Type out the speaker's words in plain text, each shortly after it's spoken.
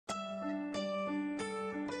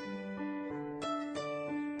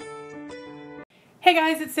Hey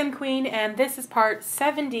guys, it's SimQueen, and this is part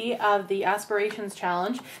 70 of the Aspirations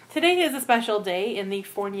challenge. Today is a special day in the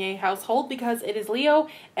Fournier household because it is Leo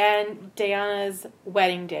and Dayana's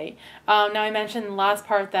wedding day. Now I mentioned in the last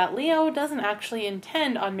part that Leo doesn't actually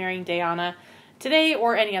intend on marrying Dayana today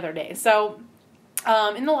or any other day. So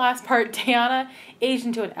in the last part, Dayana aged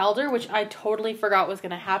into an elder, which I totally forgot was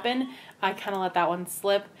going to happen. I kind of let that one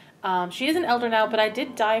slip. She is an elder now, but I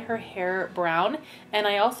did dye her hair brown, and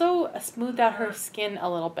I also smoothed out her skin a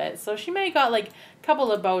little bit. So she may have got like a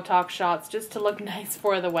couple of Botox shots just to look nice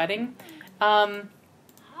for the wedding. So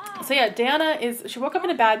yeah, she woke up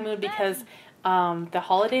in a bad mood because the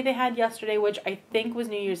holiday they had yesterday, which I think was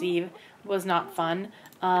New Year's Eve, was not fun.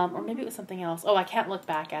 Or maybe it was something else. Oh, I can't look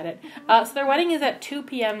back at it. So their wedding is at 2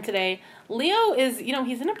 p.m. today. Leo is,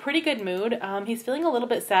 he's in a pretty good mood. He's feeling a little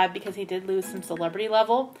bit sad because he did lose some celebrity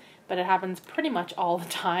level, but it happens pretty much all the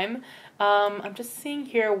time. I'm just seeing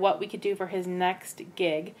here what we could do for his next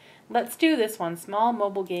gig. Let's do this one, small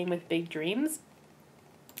mobile game with big dreams.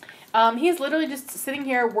 He's literally just sitting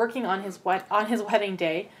here working on his wedding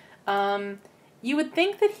day. You would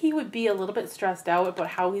think that he would be a little bit stressed out about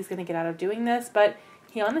how he's going to get out of doing this, but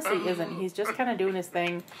he honestly isn't. He's just kind of doing his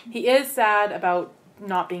thing. He is sad about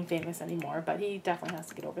not being famous anymore, but he definitely has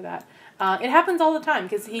to get over that. It happens all the time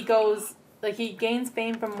because he gains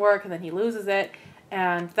fame from work and then he loses it,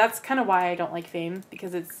 and that's kind of why I don't like fame,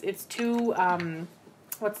 because it's too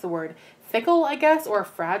what's the word? Fickle, I guess, or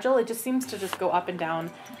fragile. It just seems to just go up and down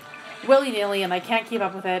willy-nilly, and I can't keep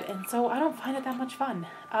up with it, and so I don't find it that much fun.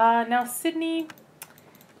 Now Sydney,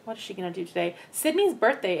 what is she going to do today? Sydney's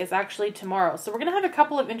birthday is actually tomorrow, so we're going to have a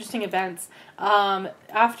couple of interesting events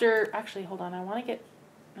actually, hold on, I want to get,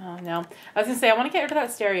 oh no, I was going to say I want to get rid of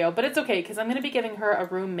that stereo, but it's okay, because I'm going to be giving her a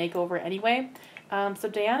room makeover anyway. So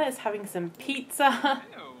Dayana is having some pizza.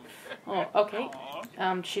 Oh, okay.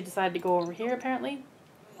 She decided to go over here, apparently.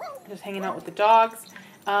 Just hanging out with the dogs.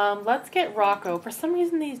 Let's get Rocco. For some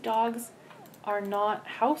reason, these dogs are not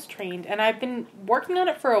house trained, and I've been working on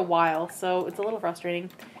it for a while, so it's a little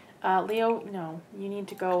frustrating. Leo, no, you need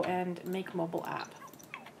to go and make mobile app.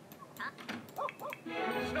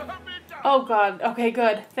 Oh god, okay,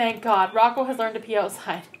 good, thank god. Rocco has learned to pee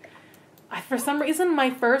outside. For some reason,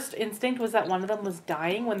 my first instinct was that one of them was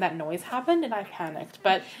dying when that noise happened, and I panicked,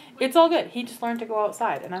 but it's all good. He just learned to go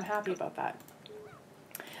outside, and I'm happy about that.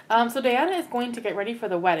 So Dayana is going to get ready for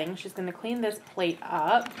the wedding. She's going to clean this plate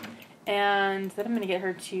up, and then I'm going to get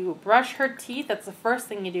her to brush her teeth. That's the first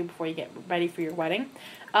thing you do before you get ready for your wedding.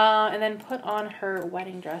 And then put on her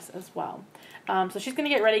wedding dress as well. So she's going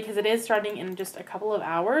to get ready because it is starting in just a couple of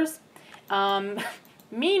hours.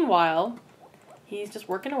 Meanwhile, he's just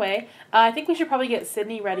working away. I think we should probably get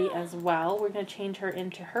Sydney ready as well. We're going to change her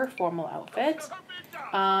into her formal outfit.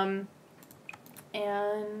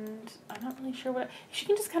 And I'm not really sure she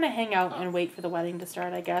can just kind of hang out and wait for the wedding to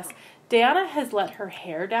start, I guess. Dayana has let her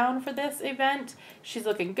hair down for this event. She's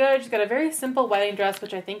looking good. She's got a very simple wedding dress,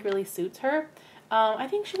 which I think really suits her. I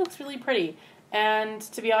think she looks really pretty. And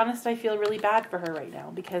to be honest, I feel really bad for her right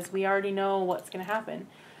now because we already know what's going to happen.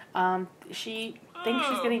 She thinks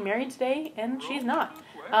she's getting married today, and she's not.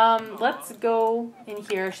 Let's go in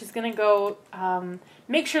here. She's going to go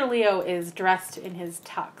make sure Leo is dressed in his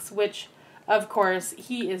tux, which, of course,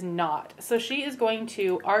 he is not. So she is going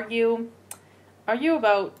to argue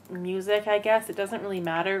about music, I guess. It doesn't really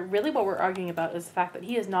matter. Really what we're arguing about is the fact that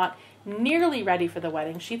he is not nearly ready for the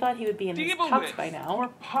wedding. She thought he would be in his tux by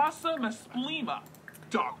now.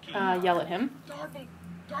 Yell at him.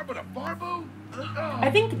 I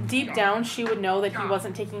think deep down she would know that he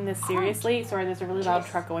wasn't taking this seriously. Sorry, there's a really loud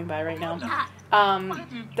truck going by right now.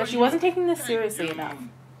 That she wasn't taking this seriously enough.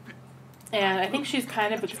 And I think she's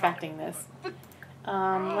kind of expecting this.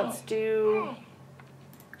 Let's do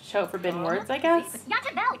shout forbidden words, I guess.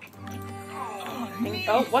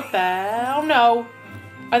 Oh, what the? Oh no.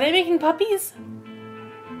 Are they making puppies?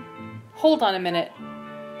 Hold on a minute.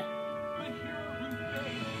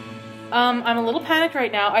 I'm a little panicked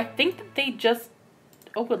right now. I think that they just...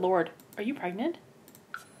 Oh, good lord. Are you pregnant?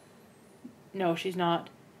 No, she's not.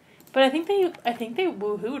 But I think they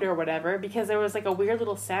woohooed or whatever because there was like a weird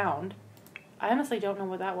little sound. I honestly don't know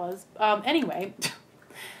what that was. Anyway,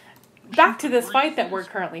 back to this fight that we're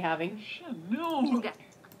currently having.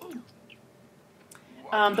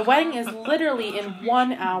 The wedding is literally in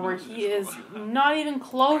 1 hour. He is not even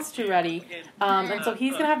close to ready. And so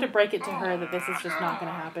he's going to have to break it to her that this is just not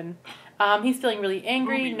going to happen. He's feeling really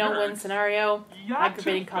angry, no-win scenario,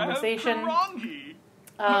 aggravating conversation.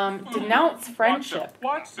 Denounce friendship.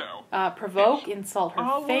 Provoke, insult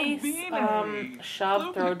her face,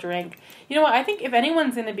 shove, throw a drink. You know what, I think if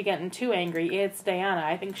anyone's going to be getting too angry, it's Dayana.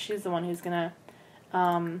 I think she's the one who's going to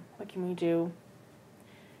What can we do?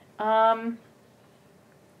 I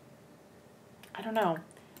don't know.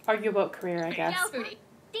 Argue about career, I guess. So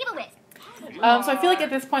I feel like at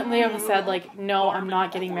this point Leo has said, like, no, I'm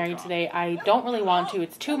not getting married today. I don't really want to.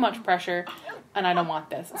 It's too much pressure, and I don't want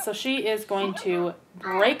this. So she is going to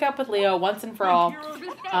break up with Leo once and for all.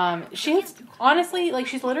 She's honestly, like,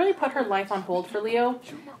 she's literally put her life on hold for Leo.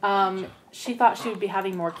 She thought she would be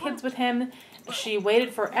having more kids with him. She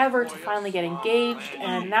waited forever to finally get engaged,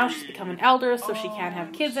 and now she's become an elder, so she can't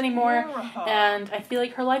have kids anymore. And I feel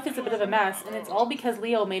like her life is a bit of a mess, and it's all because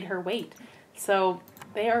Leo made her wait. So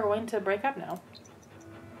they are going to break up now.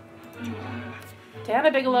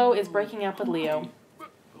 Dayana Bigelow is breaking up with Leo.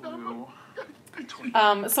 So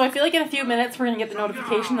I feel like in a few minutes we're going to get the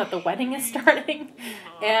notification that the wedding is starting.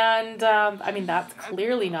 And, I mean, that's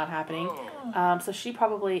clearly not happening. So she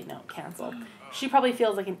probably, no, canceled. She probably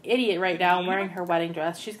feels like an idiot right now wearing her wedding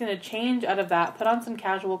dress. She's going to change out of that, put on some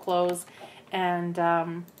casual clothes, and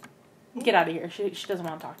get out of here. She doesn't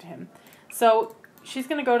want to talk to him. So she's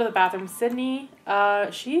going to go to the bathroom. Sydney,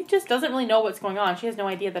 she just doesn't really know what's going on. She has no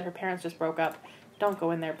idea that her parents just broke up. Don't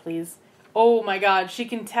go in there, please. Oh my god, she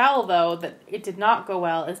can tell, though, that it did not go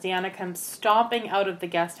well as Dayana comes stomping out of the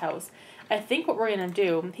guest house. I think what we're going to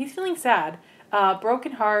do, he's feeling sad.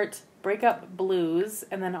 Broken heart, breakup blues,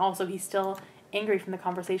 and then also he's still angry from the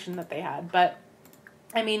conversation that they had. But,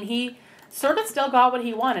 I mean, he sort of still got what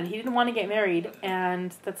he wanted. He didn't want to get married,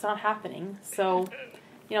 and that's not happening. So,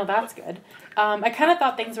 you know, that's good. I kind of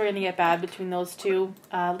thought things were going to get bad between those two.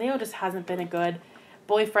 Leo just hasn't been a good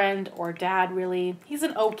boyfriend or dad, really. He's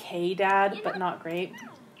an okay dad, but not great.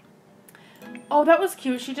 Oh, that was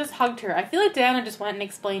cute. She just hugged her. I feel like Dayana just went and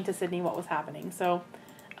explained to Sydney what was happening. So,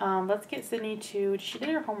 let's get Sydney to... She did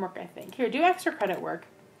her homework, I think. Here, do extra credit work.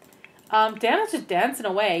 Dayana's just dancing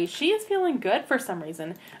away. She is feeling good for some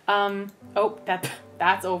reason. Oh,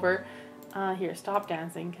 that's over. Here, stop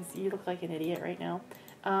dancing, because you look like an idiot right now.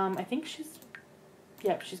 I think she's...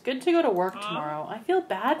 Yep, she's good to go to work tomorrow. I feel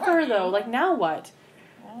bad for her, though. Like, now what?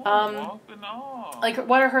 Like,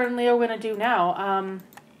 what are her and Leo going to do now?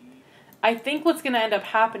 I think what's going to end up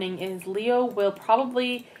happening is Leo will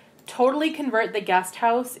probably totally convert the guest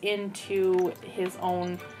house into his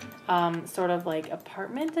own sort of like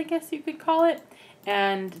apartment, I guess you could call it.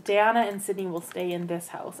 And Dayana and Sydney will stay in this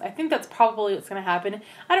house. I think that's probably what's going to happen.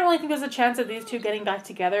 I don't really think there's a chance of these two getting back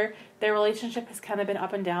together. Their relationship has kind of been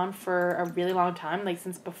up and down for a really long time, like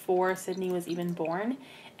since before Sydney was even born.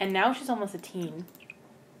 And now she's almost a teen.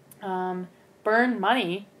 Burn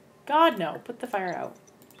money? God, no. Put the fire out.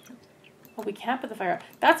 Oh, we can't put the fire out.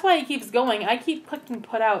 That's why it keeps going. I keep clicking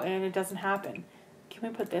put out and it doesn't happen. Can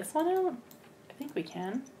we put this one out? I think we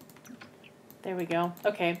can. There we go.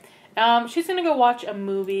 Okay. She's gonna go watch a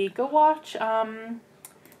movie. Go watch,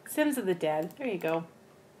 Sims of the Dead. There you go.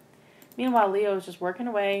 Meanwhile, Leo is just working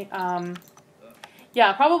away.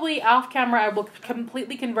 Yeah, probably off camera I will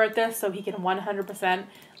completely convert this so he can 100%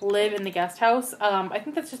 live in the guest house. I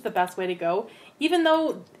think that's just the best way to go. Even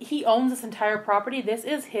though he owns this entire property, this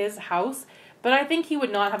is his house. But I think he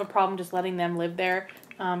would not have a problem just letting them live there.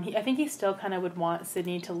 I think he still kind of would want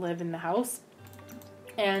Sydney to live in the house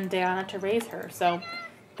and Dayana to raise her. So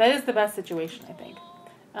that is the best situation, I think.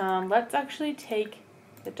 Let's actually take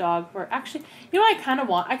the dog for... Actually, you know what I kind of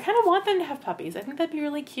want? I kind of want them to have puppies. I think that'd be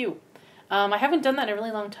really cute. I haven't done that in a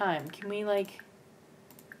really long time. Can we, like...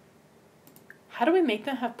 How do we make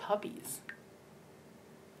them have puppies?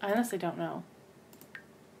 I honestly don't know.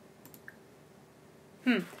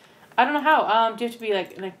 I don't know how. Do you have to be,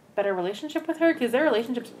 like, in a better relationship with her? Because their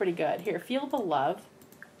relationship's pretty good. Here, feel the love.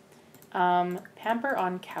 Pamper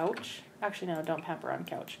on couch. Actually, no, don't pamper on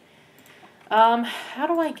couch. How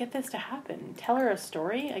do I get this to happen? Tell her a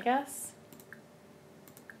story, I guess?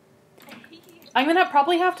 I'm gonna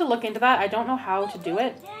probably have to look into that. I don't know how to do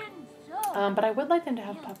it. But I would like them to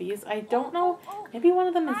have puppies. I don't know. Maybe one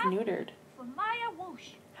of them is neutered.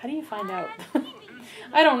 How do you find out?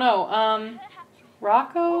 I don't know.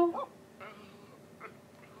 Rocco?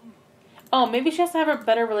 Oh, maybe she has to have a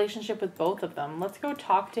better relationship with both of them. Let's go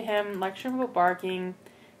talk to him, lecture him about barking,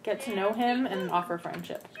 get to know him, and offer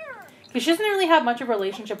friendship. Because she doesn't really have much of a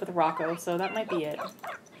relationship with Rocco, so that might be it.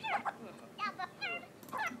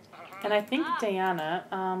 And I think Dayana,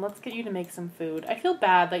 let's get you to make some food. I feel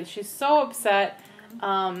bad, like she's so upset.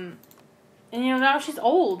 And you know, now she's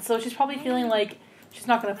old, so she's probably feeling like she's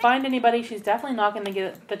not going to find anybody. She's definitely not going to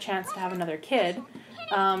get the chance to have another kid.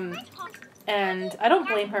 And I don't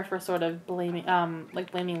blame her for sort of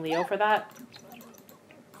blaming Leo for that.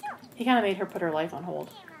 He kind of made her put her life on hold.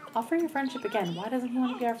 Offer your friendship again. Why doesn't he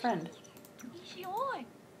want to be our friend?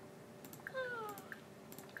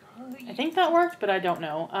 I think that worked, but I don't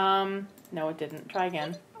know. No, it didn't. Try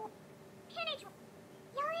again.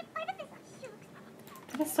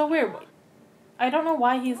 That is so weird. I don't know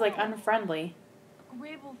why he's, like, unfriendly.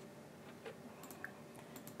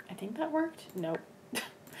 I think that worked? Nope.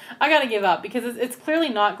 I gotta give up, because it's clearly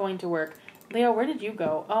not going to work. Leo, where did you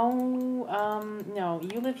go? Oh, no,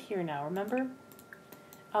 you live here now, remember?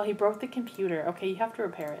 Oh, he broke the computer. Okay, you have to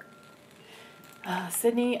repair it.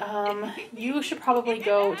 Sydney, you should probably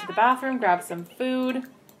go to the bathroom, grab some food.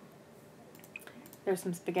 There's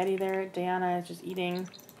some spaghetti there. Dayana is just eating.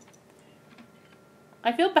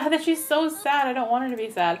 I feel bad that she's so sad. I don't want her to be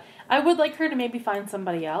sad. I would like her to maybe find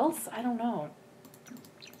somebody else. I don't know.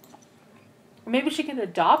 Or maybe she could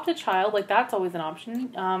adopt a child. Like, that's always an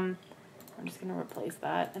option. I'm just going to replace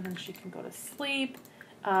that. And then she can go to sleep.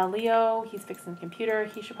 Leo, he's fixing the computer.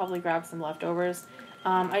 He should probably grab some leftovers.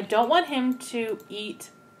 I don't want him to eat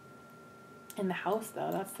in the house, though.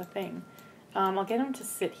 That's the thing. I'll get him to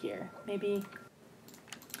sit here. Maybe.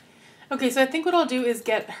 Okay, so I think what I'll do is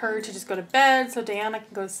get her to just go to bed so Dayana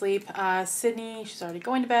can go to sleep. Sydney, she's already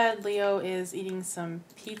going to bed. Leo is eating some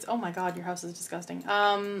pizza. Oh my god, your house is disgusting.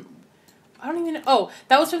 I don't even know. Oh,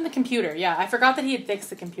 that was from the computer. Yeah, I forgot that he had fixed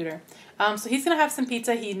the computer. So he's going to have some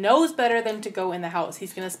pizza. He knows better than to go in the house.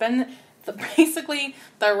 He's going to spend basically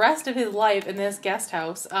the rest of his life in this guest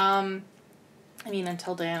house. I mean,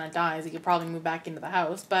 until Dayana dies, he could probably move back into the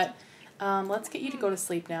house. But let's get you to go to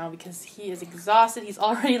sleep now because he is exhausted. He's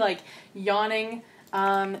already, like, yawning.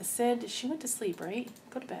 Sid, she went to sleep, right?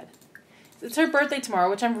 Go to bed. It's her birthday tomorrow,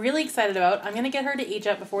 which I'm really excited about. I'm going to get her to age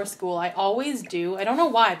up before school. I always do. I don't know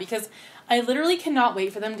why, because I literally cannot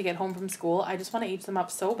wait for them to get home from school. I just want to age them up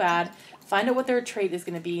so bad. Find out what their trait is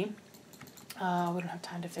going to be. We don't have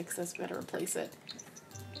time to fix this. We got to replace it.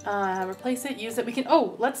 Replace it, use it. We can,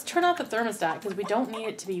 oh, let's turn off the thermostat because we don't need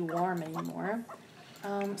it to be warm anymore.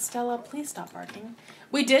 Stella, please stop barking.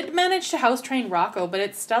 We did manage to house train Rocco, but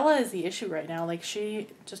it's Stella is the issue right now. Like, she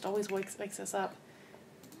just always wakes us up.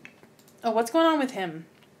 Oh, what's going on with him?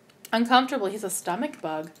 Uncomfortable. He's a stomach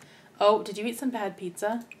bug. Oh, did you eat some bad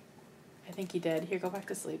pizza? I think you did. Here, go back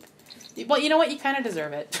to sleep. Well, you know what? You kind of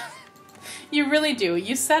deserve it. You really do.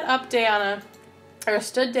 You set up Dayana, or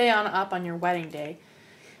stood Dayana up on your wedding day.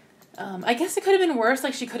 I guess it could have been worse.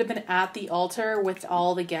 Like, she could have been at the altar with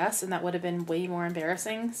all the guests, and that would have been way more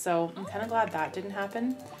embarrassing. So I'm kind of glad that didn't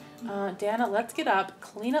happen. Dayana, let's get up,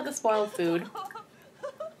 clean up the spoiled food,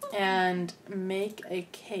 and make a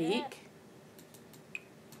cake.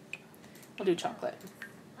 We'll do chocolate.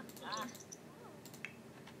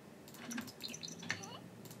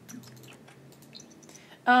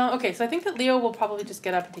 Okay, so I think that Leo will probably just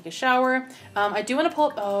get up and take a shower. I do want to pull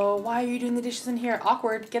up... Oh, why are you doing the dishes in here?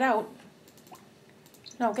 Awkward. Get out.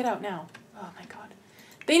 No, get out now. Oh, my God.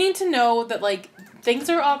 They need to know that, like, things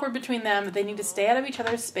are awkward between them. They need to stay out of each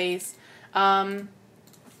other's space. Sims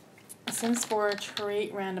 4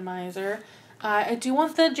 trait randomizer. I do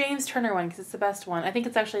want the James Turner one because it's the best one. I think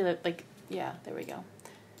it's actually, like... Yeah, there we go.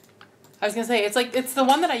 I was going to say, it's the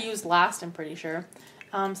one that I used last, I'm pretty sure.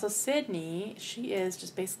 So Sydney, she is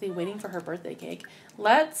just basically waiting for her birthday cake.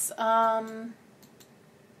 Let's, oh,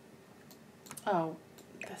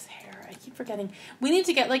 this hair, I keep forgetting. We need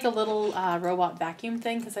to get, like, a little robot vacuum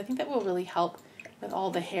thing, because I think that will really help with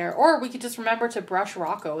all the hair. Or we could just remember to brush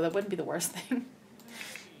Rocco. That wouldn't be the worst thing.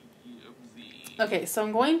 Okay, so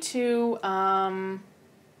I'm going to, oh,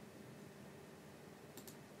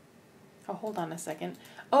 hold on a second.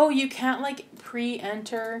 Oh, you can't, like,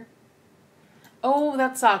 pre-enter... Oh,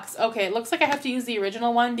 that sucks. Okay, it looks like I have to use the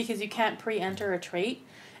original one because you can't pre-enter a trait.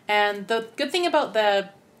 And the good thing about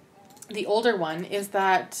the older one is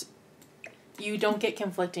that you don't get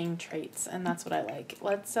conflicting traits, and that's what I like.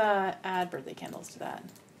 Let's add birthday candles to that.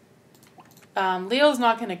 Leo's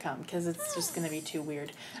not going to come because it's just going to be too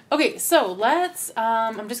weird. Okay, so let's...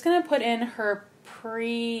 I'm just going to put in her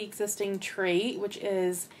pre-existing trait, which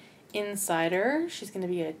is Insider. She's going to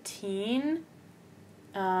be a teen.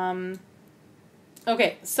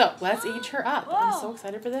 Okay, so let's age her up. I'm so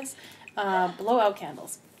excited for this. Blow out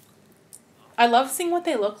candles. I love seeing what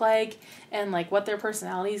they look like and, like, what their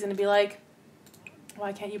personality is going to be like.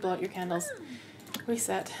 Why can't you blow out your candles?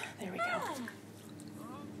 Reset. There we go.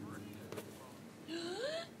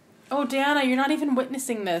 Oh, Dayana, you're not even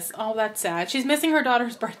witnessing this. Oh, that's sad. She's missing her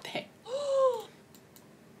daughter's birthday.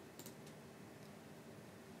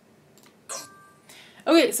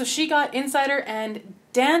 Okay, so she got Insider and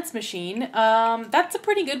Dance Machine. That's a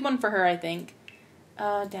pretty good one for her, I think.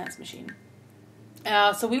 Dance Machine.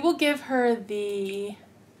 So we will give her the...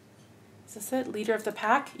 Is this it? Leader of the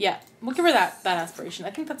Pack? Yeah, we'll give her that aspiration.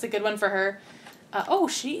 I think that's a good one for her. Oh,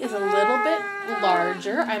 she is a little bit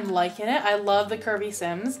larger. I'm liking it. I love the curvy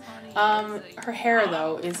Sims. Her hair,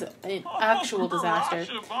 though, is an actual disaster.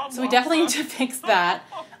 So we definitely need to fix that.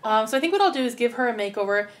 So I think what I'll do is give her a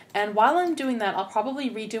makeover. And while I'm doing that, I'll probably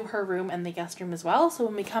redo her room and the guest room as well. So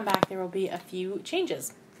when we come back, there will be a few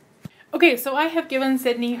changes. Okay, so I have given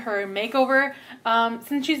Sydney her makeover.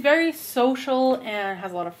 Since she's very social and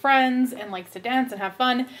has a lot of friends and likes to dance and have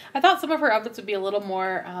fun, I thought some of her outfits would be a little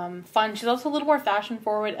more fun. She's also a little more fashion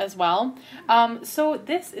forward as well. So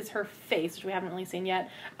this is her face, which we haven't really seen yet.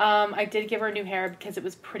 I did give her new hair because it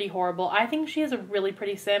was pretty horrible. I think she is a really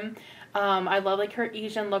pretty Sim. I love like her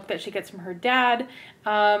Asian look that she gets from her dad.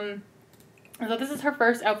 So this is her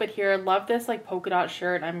first outfit here. Love this like polka dot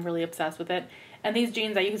shirt. I'm really obsessed with it. And these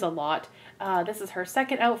jeans I use a lot. This is her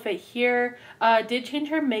second outfit here. Did change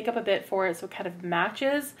her makeup a bit for it so it kind of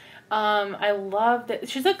matches. I love that.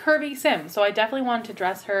 She's a curvy Sim, so I definitely wanted to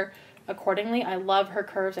dress her accordingly. I love her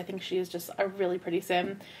curves. I think she is just a really pretty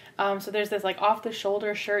Sim. So there's this like off the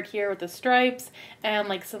shoulder shirt here with the stripes and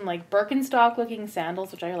like some like Birkenstock looking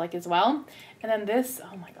sandals, which I like as well. And then this,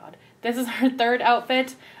 oh my god, this is her third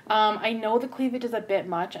outfit. I know the cleavage is a bit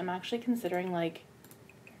much. I'm actually considering like,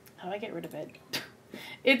 how do I get rid of it?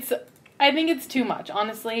 I think it's too much,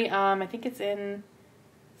 honestly. I think it's in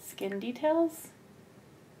skin details.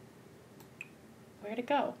 Where'd it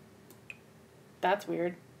go? That's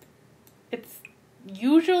weird. It's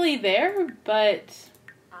usually there, but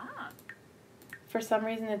for some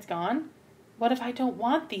reason it's gone. What if I don't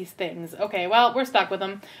want these things? Okay, well, we're stuck with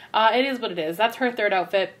them. It is what it is. That's her third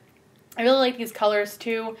outfit. I really like these colors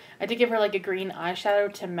too. I did give her like a green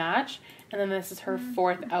eyeshadow to match. And then this is her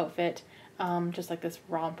fourth outfit. Just like this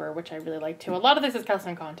romper, which I really like too. A lot of this is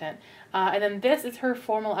custom content. And then this is her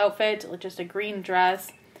formal outfit, just a green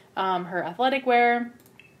dress, her athletic wear,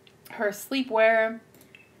 her sleepwear,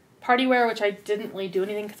 party wear, which I didn't really do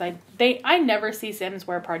anything because I never see Sims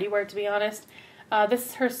wear party wear, to be honest. This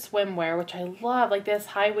is her swimwear, which I love, like this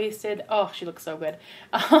high-waisted. Oh, she looks so good.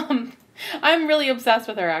 I'm really obsessed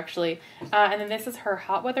with her, actually. And then this is her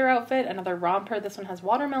hot weather outfit, another romper. This one has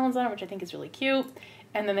watermelons on it, which I think is really cute.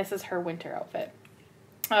 And then this is her winter outfit,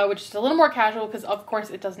 which is a little more casual because, of course,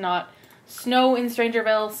 it does not snow in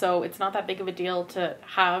Strangerville, so it's not that big of a deal to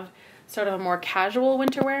have sort of a more casual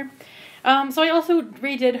winter wear. So I also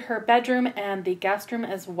redid her bedroom and the guest room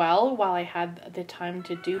as well while I had the time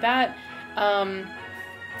to do that.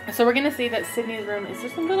 So we're going to see that Sydney's room is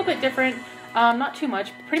just a little bit different. Not too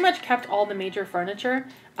much. Pretty much kept all the major furniture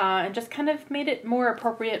and just kind of made it more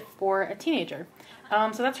appropriate for a teenager.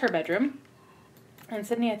 So that's her bedroom. And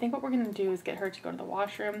Sydney, I think what we're going to do is get her to go to the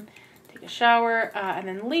washroom, take a shower, and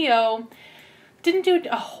then Leo didn't do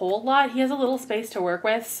a whole lot. He has a little space to work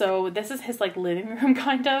with, so this is his like living room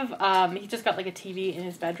kind of. He just got like a TV in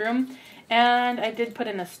his bedroom, and I did put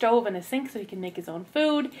in a stove and a sink so he can make his own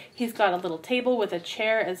food. He's got a little table with a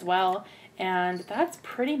chair as well, and that's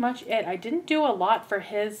pretty much it. I didn't do a lot for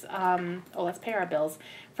his, oh, let's pay our bills.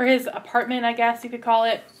 For his apartment, I guess you could call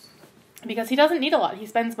it, because he doesn't need a lot. He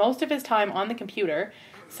spends most of his time on the computer,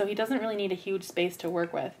 so he doesn't really need a huge space to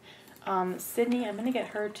work with. Sydney, I'm going to get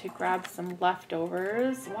her to grab some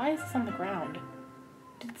leftovers. Why is this on the ground?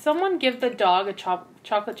 Did someone give the dog a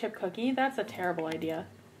chocolate chip cookie? That's a terrible idea.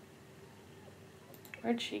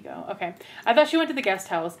 Where'd she go? Okay. I thought she went to the guest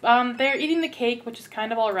house. They're eating the cake, which is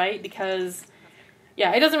kind of alright because,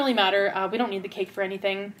 yeah, it doesn't really matter. We don't need the cake for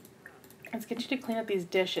anything. Let's get you to clean up these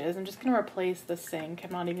dishes. I'm just going to replace the sink.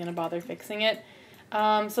 I'm not even going to bother fixing it.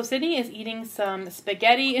 So Sydney is eating some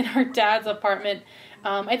spaghetti in her dad's apartment.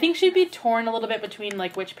 I think she'd be torn a little bit between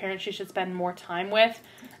like which parent she should spend more time with.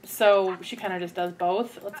 So she kind of just does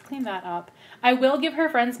both. Let's clean that up. I will give her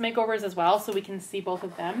friends makeovers as well so we can see both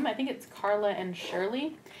of them. I think it's Carla and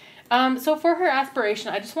Shirley. So for her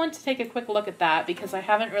aspiration, I just wanted to take a quick look at that because I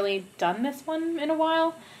haven't really done this one in a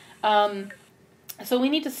while. So we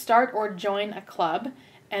need to start or join a club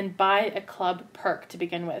and buy a club perk to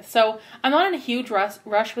begin with. So I'm not in a huge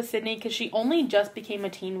rush with Sydney because she only just became a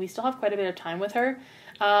teen. We still have quite a bit of time with her.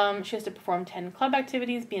 She has to perform 10 club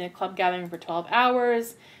activities, be in a club gathering for 12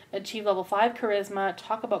 hours, achieve level 5 charisma,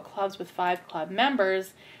 talk about clubs with 5 club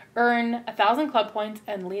members, earn 1,000 club points,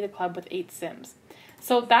 and lead a club with 8 Sims.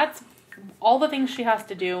 So that's all the things she has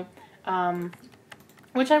to do,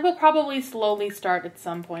 which I will probably slowly start at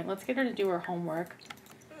some point. Let's get her to do her homework.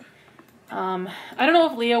 I don't know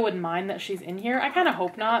if Leo would mind that she's in here. I kind of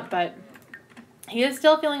hope not, but he is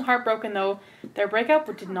still feeling heartbroken, though. Their breakup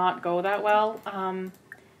did not go that well.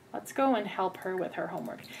 Let's go and help her with her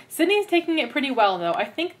homework. Sydney's taking it pretty well, though. I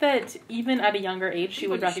think that even at a younger age, she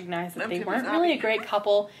would recognize that they weren't really a great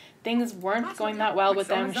couple. things weren't going that well with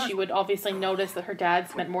them. She would obviously notice that her dad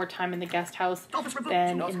spent more time in the guest house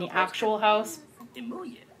than in the actual house.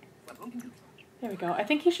 There we go. I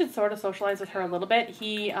think he should sort of socialize with her a little bit.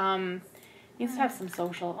 He needs to have some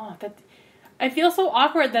social. Oh, that I feel so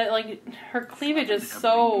awkward that like her cleavage is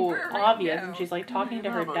so obvious and she's like talking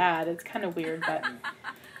to her dad. It's kind of weird, but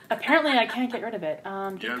apparently I can't get rid of it.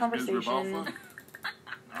 Deep conversation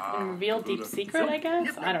and reveal deep secret, I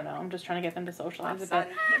guess. I don't know. I'm just trying to get them to socialize a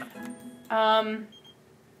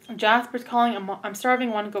bit. Jasper's calling. I'm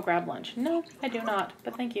starving. Want to go grab lunch? No, I do not.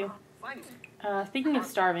 But thank you. Speaking of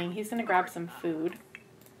starving, he's gonna grab some food.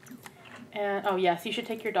 And oh yes, you should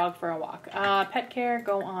take your dog for a walk. Pet care,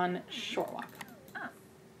 go on short walk.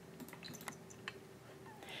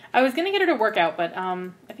 I was gonna get her to work out, but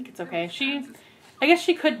I think it's okay. I guess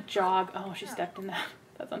she could jog. Oh, she stepped in that.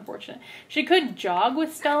 That's unfortunate. She could jog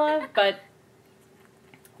with Stella, but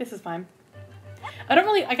this is fine. I don't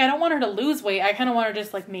really, like, I don't want her to lose weight. I kind of want her to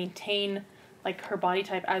just, like, maintain, like, her body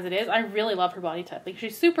type as it is. I really love her body type. Like,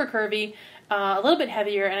 she's super curvy, a little bit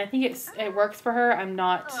heavier, and I think it works for her. I'm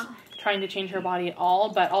not trying to change her body at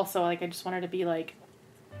all, but also, like, I just want her to be, like,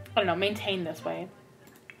 I don't know, maintain this way.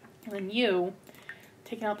 And then you,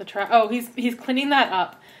 taking out the trash. Oh, he's cleaning that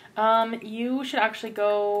up. You should actually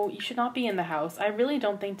go, you should not be in the house. I really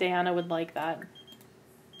don't think Dayana would like that.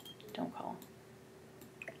 Don't call.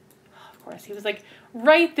 Of course, he was like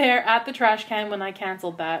right there at the trash can when I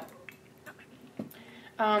canceled that.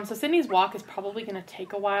 So Sydney's walk is probably going to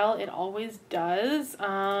take a while. It always does.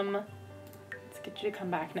 Let's get you to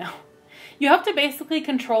come back now. You have to basically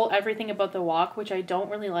control everything about the walk, which I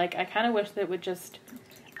don't really like. I kind of wish that it would just,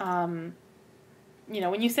 you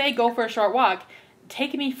know, when you say go for a short walk,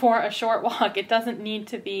 take me for a short walk. It doesn't need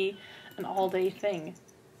to be an all-day thing.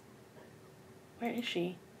 Where is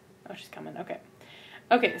she? Oh, she's coming. Okay.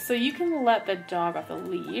 Okay, so you can let the dog off the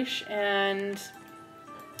leash, and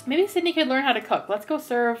maybe Sydney could learn how to cook. Let's go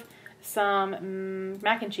serve some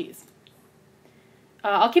mac and cheese.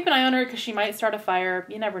 I'll keep an eye on her because she might start a fire.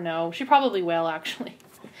 You never know. She probably will, actually.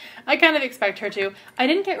 I kind of expect her to. I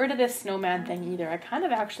didn't get rid of this snowman thing either. I kind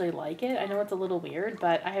of actually like it. I know it's a little weird,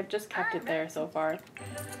 but I have just kept it there so far.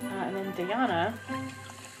 And then Dayana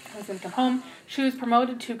is going to come home. She was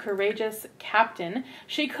promoted to courageous captain.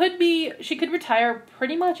 She could retire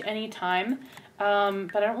pretty much any time,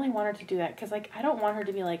 but I don't really want her to do that because, like, I don't want her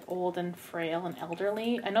to be, like, old and frail and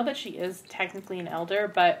elderly. I know that she is technically an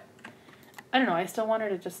elder, but I don't know. I still want her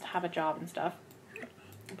to just have a job and stuff.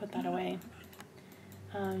 I'll put that away.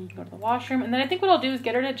 You can go to the washroom. And then I think what I'll do is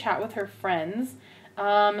get her to chat with her friends.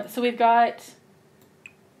 So we've got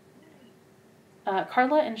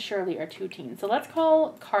Carla and Shirley are 2 teens. So let's call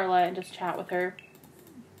Carla and just chat with her.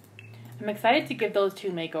 I'm excited to give those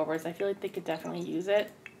 2 makeovers. I feel like they could definitely use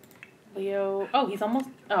it. Leo. Oh, he's almost.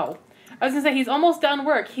 Oh. I was going to say he's almost done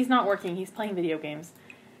work. He's not working. He's playing video games.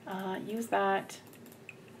 Use that.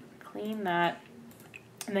 Clean that.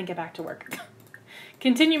 And then get back to work.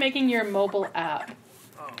 Continue making your mobile app.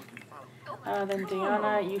 Then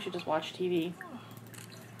Dayana, you should just watch TV.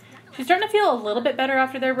 She's starting to feel a little bit better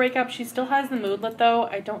after their breakup. She still has the moodlet though.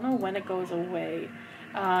 I don't know when it goes away.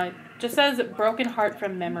 Just says broken heart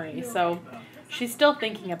from memory. So she's still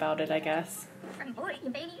thinking about it, I guess.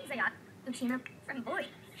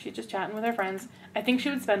 She's just chatting with her friends. I think she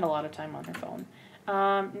would spend a lot of time on her phone.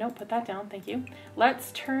 No, put that down. Thank you.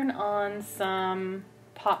 Let's turn on some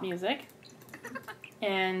pop music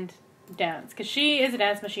and dance, because she is a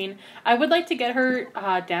dance machine. I would like to get her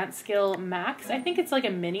dance skill max. I think it's like a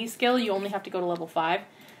mini skill. You only have to go to level 5,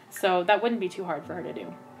 so that wouldn't be too hard for her to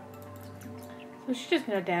do. So she's just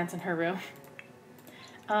gonna dance in her room.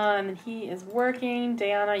 And he is working.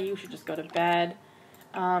 Dayana, you should just go to bed.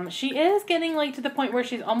 She is getting like to the point where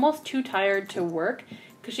she's almost too tired to work,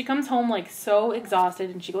 because she comes home like so exhausted,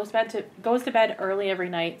 and she goes to bed early every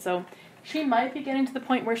night. So she might be getting to the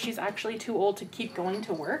point where she's actually too old to keep going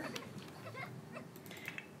to work.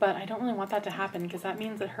 But I don't really want that to happen, because that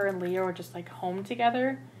means that her and Leo are just like home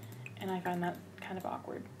together, and I find that kind of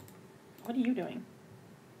awkward. What are you doing?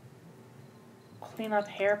 Clean up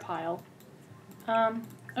hair pile.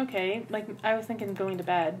 Okay, like I was thinking going to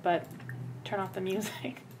bed, but turn off the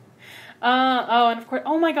music. Oh, and of course,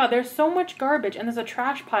 oh my god, there's so much garbage, and there's a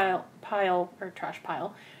trash plant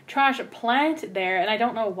there, and I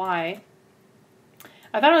don't know why.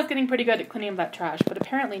 I thought I was getting pretty good at cleaning up that trash, but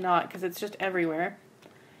apparently not, because it's just everywhere.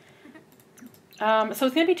 So it's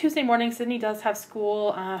going to be Tuesday morning. Sydney does have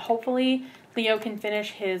school. Hopefully Leo can finish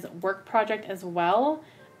his work project as well.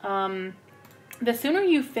 The sooner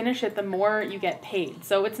you finish it, the more you get paid.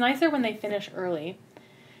 So it's nicer when they finish early.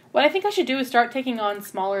 What I think I should do is start taking on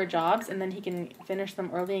smaller jobs, and then he can finish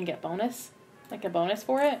them early and get a bonus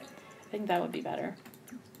for it. I think that would be better.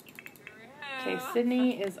 Okay,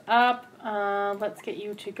 Sydney is up. Let's get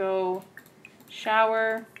you to go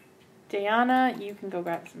shower. Dayana, you can go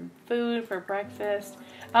grab some food for breakfast.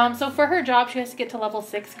 So for her job, she has to get to level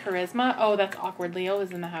 6 charisma. Oh, that's awkward. Leo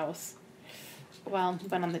is in the house. Well, he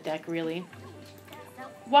went on the deck, really.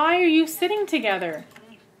 Why are you sitting together?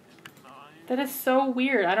 That is so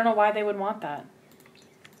weird. I don't know why they would want that.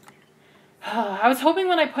 I was hoping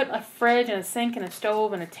when I put a fridge and a sink and a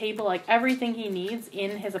stove and a table, like everything he needs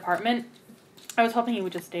in his apartment, I was hoping he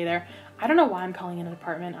would just stay there. I don't know why I'm calling it an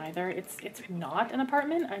apartment either. It's not an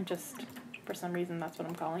apartment. I'm just, for some reason, that's what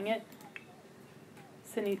I'm calling it.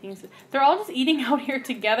 Sydney thinks they're all just eating out here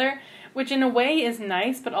together, which in a way is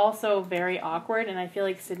nice, but also very awkward. And I feel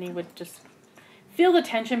like Sydney would just feel the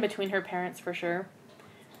tension between her parents for sure.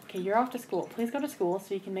 Okay, you're off to school. Please go to school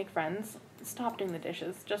so you can make friends. Stop doing the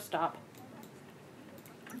dishes. Just stop.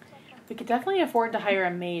 We could definitely afford to hire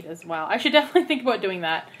a maid as well. I should definitely think about doing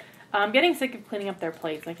that. I'm getting sick of cleaning up their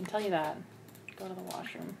plates. I can tell you that. Go to the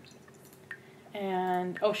washroom.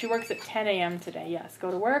 And, oh, she works at 10 a.m. today. Yes,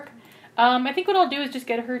 go to work. I think what I'll do is just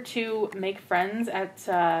get her to make friends at,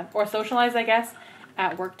 or socialize, I guess,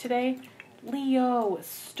 at work today. Leo,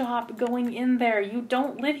 stop going in there. You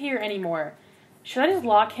don't live here anymore. Should I just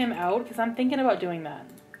lock him out? Because I'm thinking about doing that.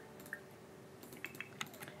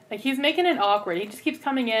 Like, he's making it awkward. He just keeps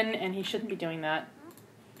coming in, and he shouldn't be doing that.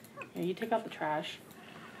 Here, you take out the trash.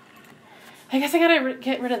 I guess I gotta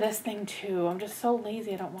get rid of this thing, too. I'm just so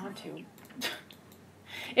lazy I don't want to.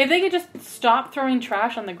 If they could just stop throwing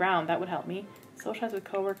trash on the ground, that would help me. Socialize with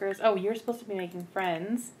coworkers. Oh, you're supposed to be making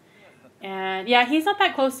friends. And yeah, he's not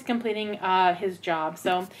that close to completing his job.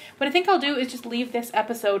 So what I think I'll do is just leave this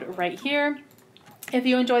episode right here. If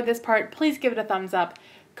you enjoyed this part, please give it a thumbs up.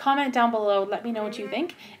 Comment down below, let me know what you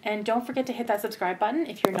think. And don't forget to hit that subscribe button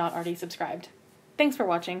if you're not already subscribed. Thanks for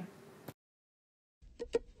watching.